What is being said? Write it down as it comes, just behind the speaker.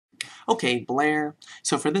Okay, Blair,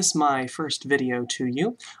 so for this my first video to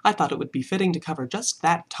you, I thought it would be fitting to cover just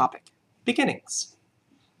that topic, beginnings.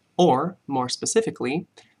 Or, more specifically,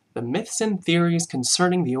 the myths and theories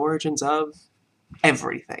concerning the origins of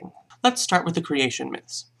everything. Let's start with the creation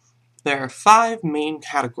myths. There are 5 main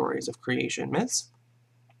categories of creation myths.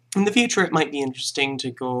 In the future, it might be interesting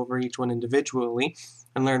to go over each one individually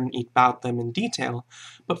and learn about them in detail,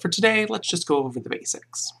 but for today, let's just go over the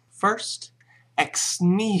basics. First, ex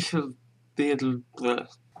nihilo.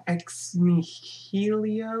 Ex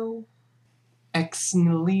nihilo? Ex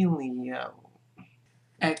nihilo.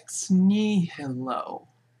 Ex nihilo.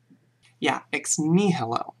 Yeah, ex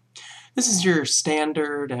nihilo. This is your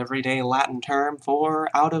standard, everyday Latin term for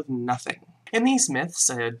out of nothing. In these myths,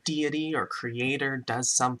 a deity or creator does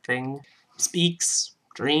something, speaks,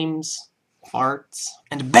 dreams, farts,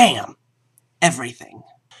 and BAM! Everything.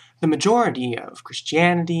 The majority of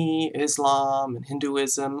Christianity, Islam, and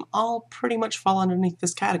Hinduism all pretty much fall underneath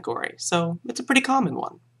this category, so it's a pretty common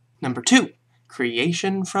one. Number 2,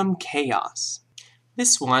 creation from chaos.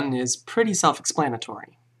 This one is pretty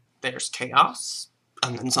self-explanatory. There's chaos,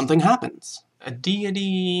 and then something happens. A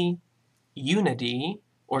deity, unity,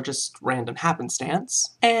 or just random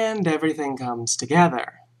happenstance, and everything comes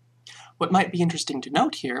together. What might be interesting to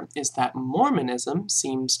note here is that Mormonism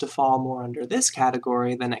seems to fall more under this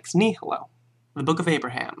category than ex nihilo. The Book of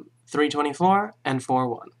Abraham, 3:24 and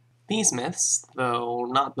 4:1. These myths, though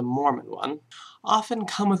not the Mormon one, often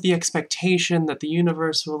come with the expectation that the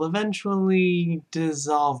universe will eventually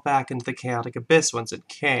dissolve back into the chaotic abyss once it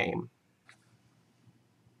came.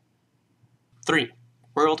 3.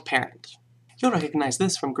 World Parent. You'll recognize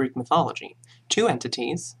this from Greek mythology. 2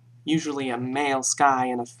 entities, usually a male sky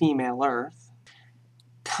and a female earth,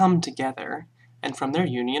 come together, and from their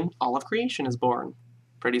union, all of creation is born.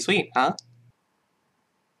 Pretty sweet, huh?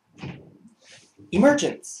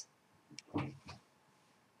 Emergence.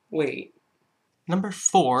 Wait. Number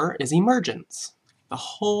 4 is emergence. The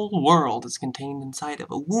whole world is contained inside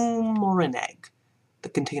of a womb or an egg. The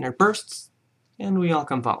container bursts, and we all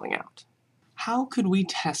come falling out. How could we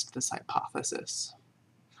test this hypothesis?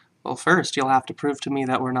 Well, first, you'll have to prove to me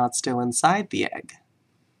that we're not still inside the egg.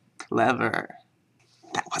 Clever.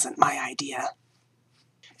 That wasn't my idea.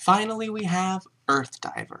 Finally, we have Earth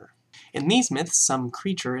Diver. In these myths, some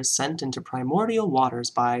creature is sent into primordial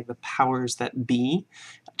waters by the powers that be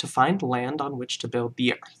to find land on which to build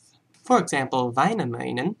the Earth. For example,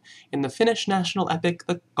 Väinämöinen in the Finnish national epic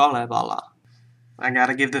The Kalevala. I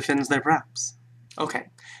gotta give the Finns their props. Okay,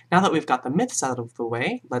 now that we've got the myths out of the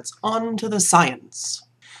way, let's on to the science.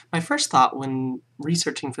 My first thought when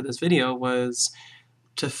researching for this video was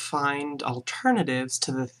to find alternatives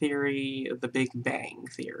to the theory of the Big Bang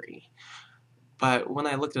theory. But when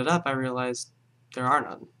I looked it up, I realized there are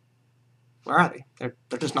none. Where are they?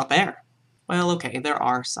 They're just not there. Well, okay, there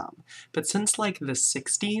are some. But since like the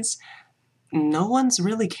 60s, no one's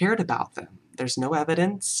really cared about them. There's no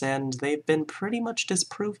evidence, and they've been pretty much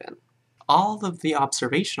disproven. All of the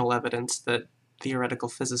observational evidence that theoretical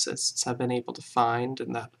physicists have been able to find,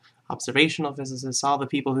 and that observational physicists, all the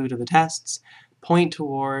people who do the tests, point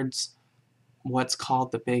towards what's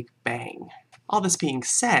called the Big Bang. All this being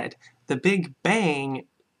said, the Big Bang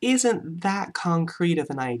isn't that concrete of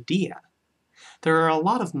an idea. There are a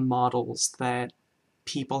lot of models that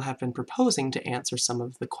people have been proposing to answer some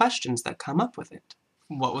of the questions that come up with it.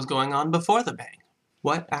 What was going on before the bang?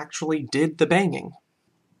 What actually did the banging?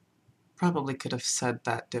 Probably could have said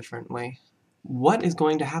that differently. What is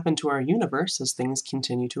going to happen to our universe as things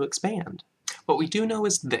continue to expand? What we do know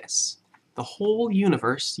is this. The whole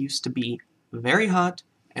universe used to be very hot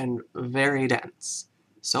and very dense.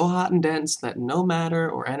 So hot and dense that no matter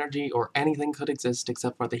or energy or anything could exist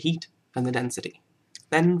except for the heat and the density.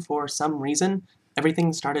 Then, for some reason,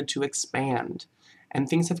 everything started to expand, and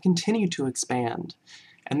things have continued to expand.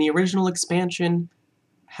 And the original expansion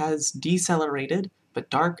has decelerated,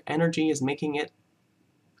 but dark energy is making it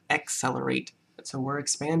accelerate. So we're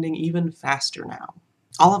expanding even faster now.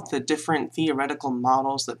 All of the different theoretical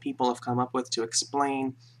models that people have come up with to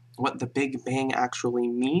explain what the Big Bang actually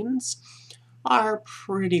means are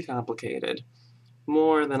pretty complicated.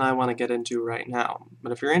 More than I want to get into right now.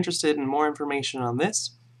 But if you're interested in more information on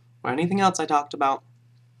this, or anything else I talked about,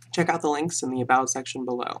 check out the links in the About section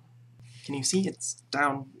below. Can you see? It's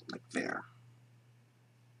down like there.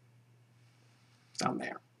 Down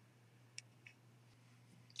there.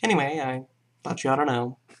 Anyway, I thought you ought to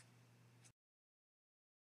know.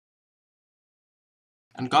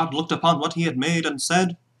 And God looked upon what he had made and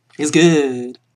said, "Is good."